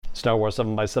Star Wars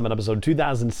 7x7, episode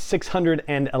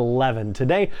 2611.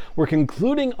 Today, we're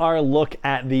concluding our look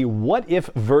at the what-if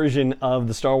version of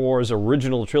the Star Wars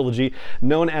original trilogy,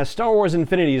 known as Star Wars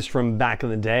Infinities from back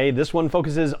in the day. This one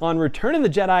focuses on Return of the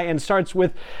Jedi and starts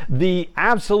with the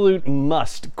absolute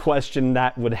must question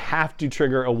that would have to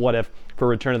trigger a what-if for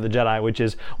Return of the Jedi, which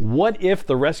is, what if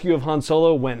the rescue of Han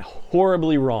Solo went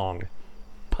horribly wrong?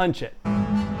 Punch it.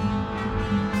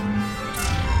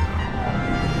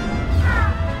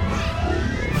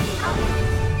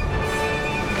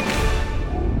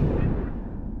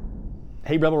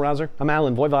 Hey Rebel Rouser, I'm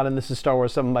Alan Voivod and this is Star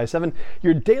Wars 7x7,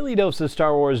 your daily dose of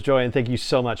Star Wars joy, and thank you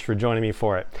so much for joining me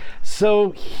for it.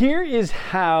 So here is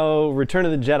how Return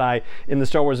of the Jedi in the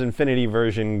Star Wars Infinity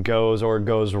version goes, or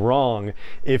goes wrong,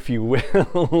 if you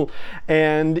will.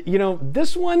 And you know,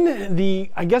 this one,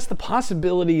 I guess the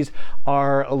possibilities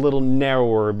are a little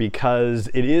narrower because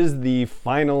it is the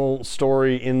final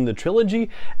story in the trilogy,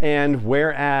 and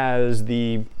whereas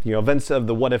the events of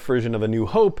the what if version of A New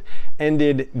Hope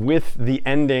ended with the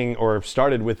ending, or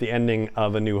started with the ending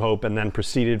of A New Hope and then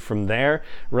proceeded from there,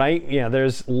 right? Yeah,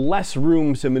 there's less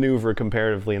room to maneuver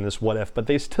comparatively in this what if, but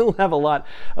they still have a lot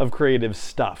of creative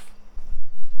stuff.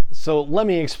 So let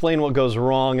me explain what goes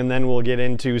wrong, and then we'll get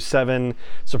into 7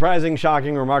 surprising,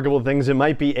 shocking, remarkable things. It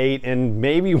might be 8, and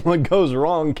maybe what goes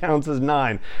wrong counts as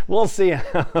 9. We'll see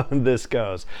how this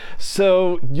goes.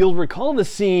 So you'll recall the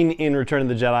scene in Return of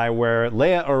the Jedi where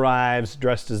Leia arrives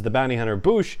dressed as the bounty hunter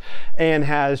Boushh and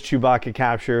has Chewbacca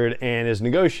captured and is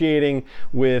negotiating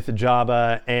with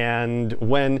Jabba, and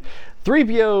when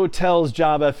 3PO tells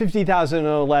Jabba 50,000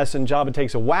 or less, and Jabba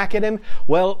takes a whack at him,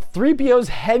 well, 3PO's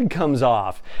head comes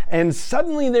off, and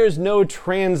suddenly there's no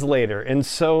translator, and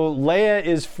so Leia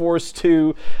is forced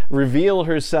to reveal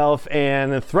herself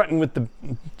and threaten with the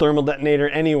thermal detonator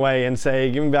anyway and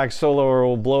say, give me back Solo or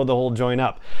we'll blow the whole joint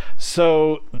up.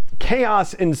 So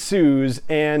chaos ensues,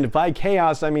 and by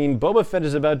chaos I mean Boba Fett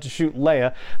is about to shoot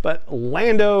Leia, but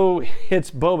Lando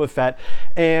hits Boba Fett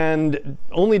and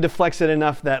only deflects it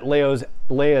enough that Leia's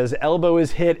elbow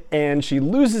is hit and she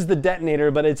loses the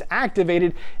detonator, but it's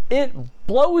activated. It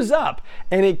blows up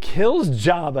and it kills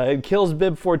Jabba, it kills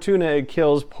Bib Fortuna, it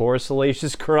kills poor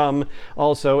Salacious Crumb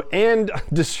also, and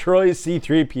destroys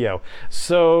C-3PO.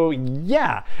 So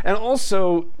yeah, and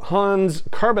also Han's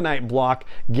carbonite block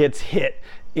gets hit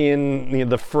in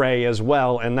the fray as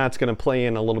well, and that's going to play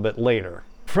in a little bit later.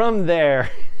 From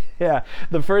there, yeah,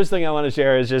 the first thing I want to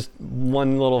share is just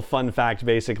one little fun fact,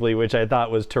 basically, which I thought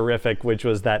was terrific, which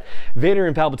was that Vader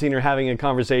and Palpatine are having a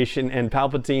conversation, and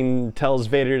Palpatine tells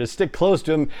Vader to stick close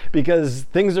to him because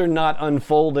things are not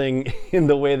unfolding in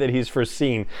the way that he's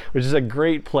foreseen, which is a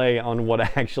great play on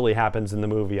what actually happens in the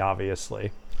movie,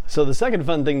 obviously. So the second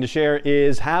fun thing to share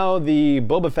is how the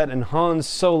Boba Fett and Han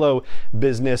Solo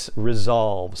business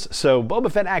resolves. So Boba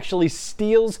Fett actually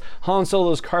steals Han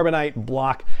Solo's carbonite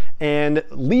block and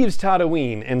leaves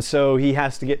Tatooine, and so he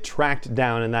has to get tracked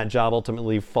down, and that job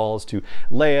ultimately falls to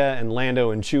Leia and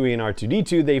Lando and Chewie and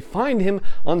R2-D2. They find him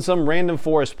on some random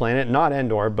forest planet, not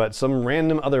Endor, but some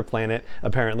random other planet,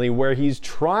 apparently, where he's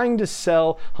trying to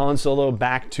sell Han Solo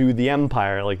back to the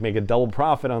Empire, like make a double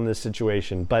profit on this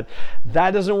situation. But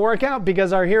that doesn't work out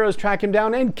because our heroes track him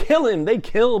down and kill him. They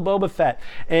kill Boba Fett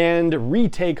and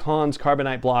retake Han's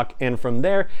carbonite block, and from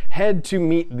there head to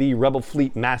meet the Rebel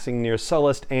fleet massing near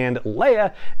Sullust, and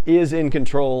Leia is in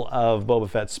control of Boba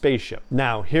Fett's spaceship.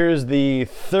 Now, here's the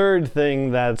third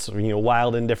thing that's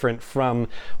wild and different from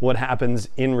what happens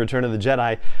in Return of the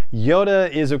Jedi. Yoda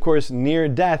is, of course, near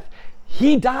death.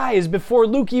 He dies before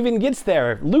Luke even gets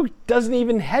there. Luke doesn't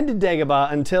even head to Dagobah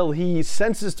until he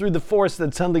senses through the Force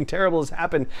that something terrible has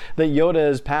happened, that Yoda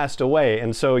has passed away,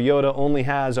 and so Yoda only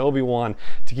has Obi-Wan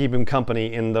to keep him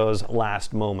company in those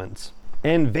last moments.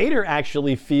 And Vader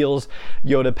actually feels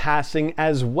Yoda passing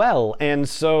as well, and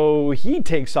so he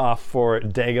takes off for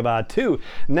Dagobah too.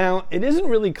 Now, it isn't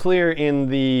really clear in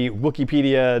the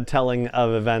Wikipedia telling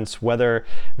of events whether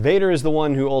Vader is the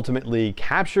one who ultimately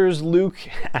captures Luke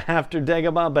after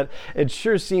Dagobah, but it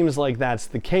sure seems like that's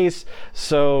the case.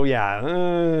 So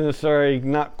yeah, sorry,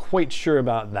 not quite sure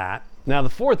about that. Now, the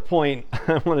fourth point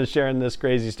I want to share in this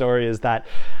crazy story is that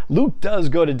Luke does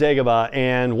go to Dagobah,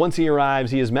 and once he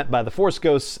arrives, he is met by the Force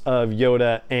ghosts of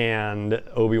Yoda and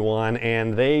Obi-Wan,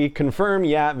 and they confirm,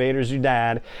 yeah, Vader's your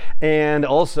dad, and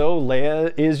also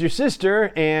Leia is your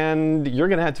sister, and you're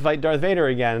gonna have to fight Darth Vader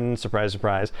again. Surprise,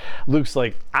 surprise. Luke's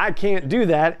like, I can't do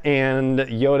that, and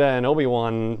Yoda and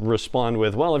Obi-Wan respond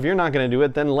with, well, if you're not gonna do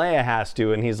it, then Leia has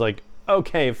to, and he's like,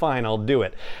 okay, fine, I'll do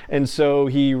it. And so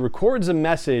he records a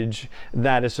message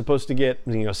that is supposed to get,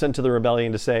 sent to the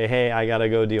rebellion to say, hey, I gotta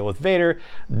go deal with Vader.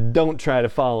 Don't try to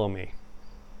follow me.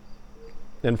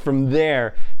 And from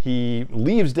there, he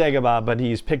leaves Dagobah, but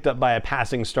he's picked up by a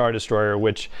passing Star Destroyer,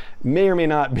 which may or may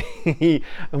not be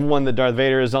one that Darth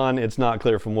Vader is on. It's not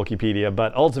clear from Wikipedia,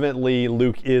 but ultimately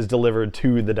Luke is delivered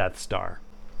to the Death Star.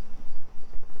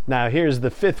 Now, here's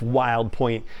the fifth wild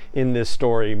point in this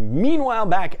story. Meanwhile,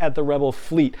 back at the Rebel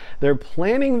fleet, they're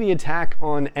planning the attack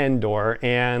on Endor,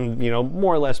 and,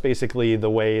 more or less basically the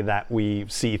way that we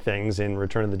see things in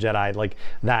Return of the Jedi, like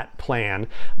that plan.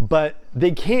 But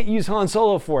they can't use Han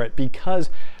Solo for it because,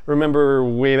 remember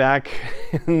way back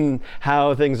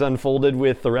how things unfolded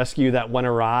with the rescue that went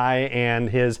awry and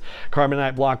his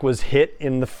carbonite block was hit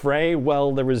in the fray?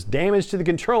 Well, there was damage to the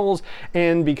controls,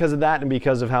 and because of that and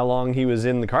because of how long he was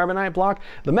in the carbonite block,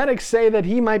 the medics say that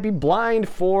he might be blind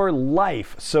for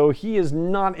life, so he is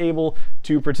not able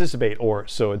to participate, or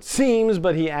so it seems,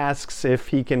 but he asks if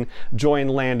he can join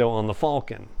Lando on the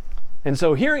Falcon. And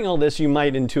so hearing all this, you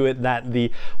might intuit that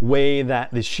the way that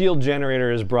the shield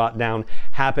generator is brought down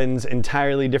happens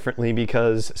entirely differently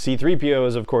because C-3PO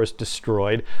is of course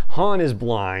destroyed, Han is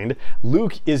blind,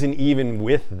 Luke isn't even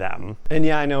with them. And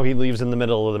yeah, I know he leaves in the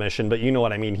middle of the mission, but you know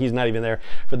what I mean, he's not even there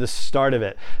for the start of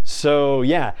it. So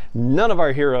yeah, none of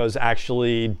our heroes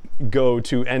actually go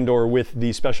to Endor with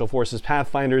the Special Forces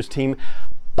Pathfinders team,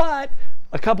 but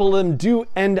a couple of them do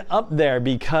end up there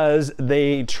because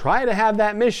they try to have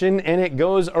that mission and it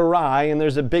goes awry and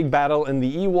there's a big battle and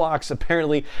the Ewoks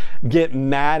apparently get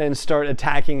mad and start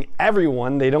attacking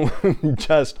everyone. They don't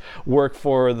just work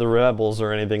for the rebels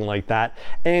or anything like that.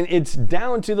 And it's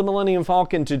down to the Millennium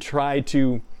Falcon to try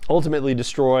to ultimately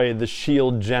destroy the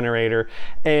shield generator,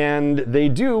 and they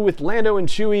do with Lando and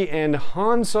Chewie and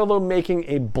Han Solo making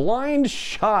a blind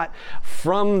shot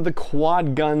from the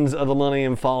quad guns of the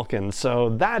Millennium Falcon. So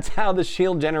that's how the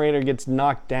shield generator gets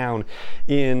knocked down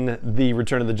in the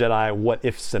Return of the Jedi what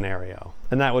if scenario.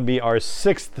 And that would be our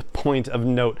sixth point of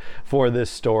note for this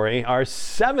story. Our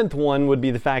seventh one would be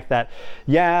the fact that,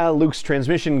 yeah, Luke's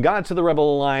transmission got to the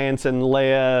Rebel Alliance and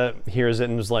Leia hears it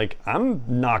and was like, I'm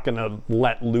not gonna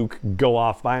let Luke go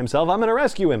off by himself, I'm gonna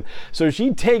rescue him. So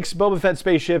she takes Boba Fett's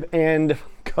spaceship and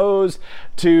goes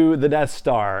to the Death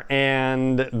Star,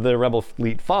 and the Rebel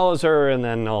fleet follows her, and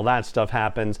then all that stuff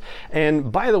happens.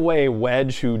 And by the way,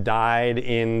 Wedge, who died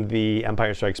in the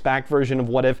Empire Strikes Back version of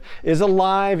What If, is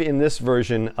alive in this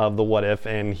version of the What If,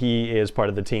 and he is part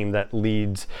of the team that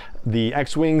leads the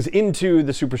X-Wings into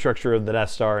the superstructure of the Death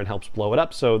Star and helps blow it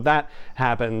up. So that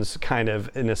happens kind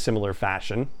of in a similar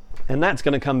fashion. And that's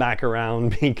going to come back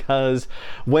around because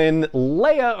when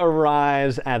Leia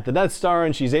arrives at the Death Star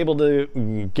and she's able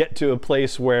to get to a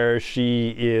place where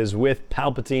she is with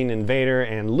Palpatine and Vader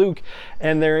and Luke,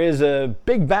 and there is a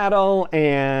big battle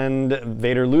and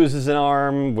Vader loses an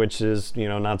arm, which is,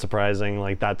 not surprising,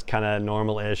 like that's kind of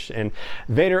normal-ish. And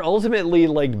Vader ultimately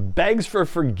begs for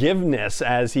forgiveness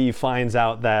as he finds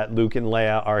out that Luke and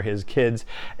Leia are his kids,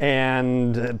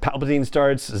 and Palpatine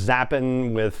starts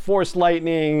zapping with Force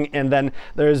lightning, and then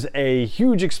there's a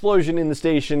huge explosion in the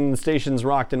station's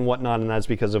rocked and whatnot, and that's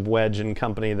because of Wedge and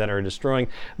company that are destroying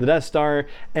the Death Star.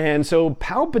 And so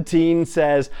Palpatine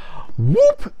says,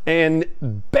 whoop, and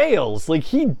bails,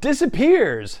 he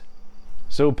disappears.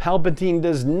 So Palpatine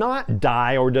does not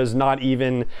die, or does not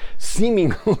even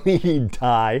seemingly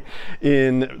die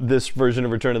in this version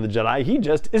of Return of the Jedi. He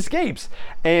just escapes.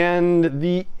 And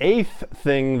the eighth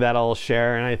thing that I'll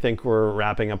share, and I think we're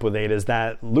wrapping up with 8, is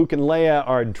that Luke and Leia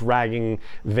are dragging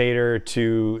Vader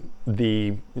to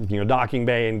the docking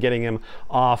bay and getting him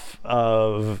off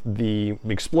of the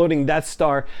exploding Death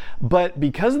Star. But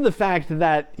because of the fact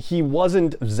that he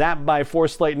wasn't zapped by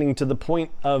Force lightning to the point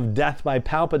of death by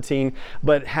Palpatine,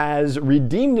 but has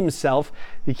redeemed himself,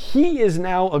 he is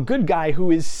now a good guy who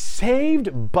is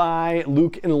saved by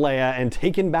Luke and Leia and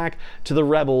taken back to the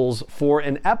Rebels for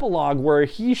an epilogue where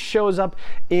he shows up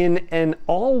in an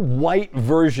all-white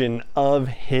version of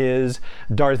his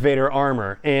Darth Vader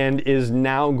armor and is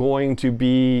now going to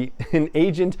be an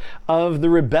agent of the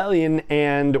rebellion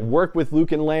and work with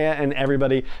Luke and Leia and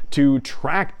everybody to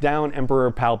track down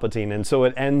Emperor Palpatine. And so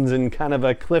it ends in kind of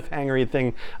a cliffhangery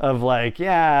thing of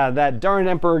yeah, that darn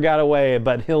Emperor got away,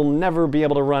 but he'll never be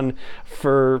able to run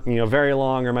for very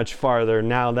long or much farther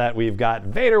now that we've got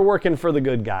Vader working for the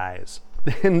good guys.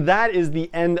 And that is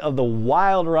the end of the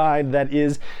wild ride that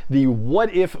is the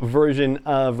What If version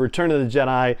of Return of the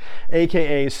Jedi,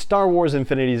 aka Star Wars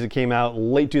Infinities. It came out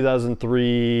late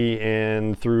 2003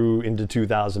 and through into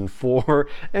 2004.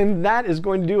 And that is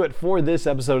going to do it for this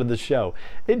episode of the show.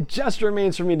 It just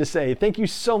remains for me to say thank you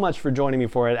so much for joining me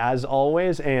for it, as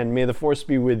always, and may the Force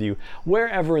be with you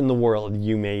wherever in the world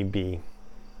you may be.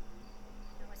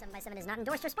 7 is not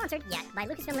endorsed or sponsored yet by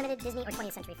Lucasfilm Limited, Disney, or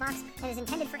 20th Century Fox, and is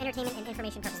intended for entertainment and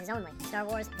information purposes only. Star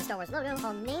Wars, the Star Wars logo,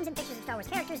 all names and pictures of Star Wars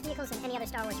characters, vehicles, and any other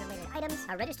Star Wars related items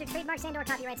are registered trademarks and/or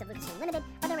copyrights of Lucasfilm Limited,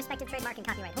 or their respective trademark and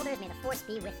copyright holders. May the Force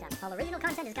be with them. All original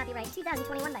content is copyright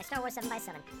 2021 by Star Wars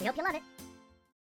 7x7. We hope you love it.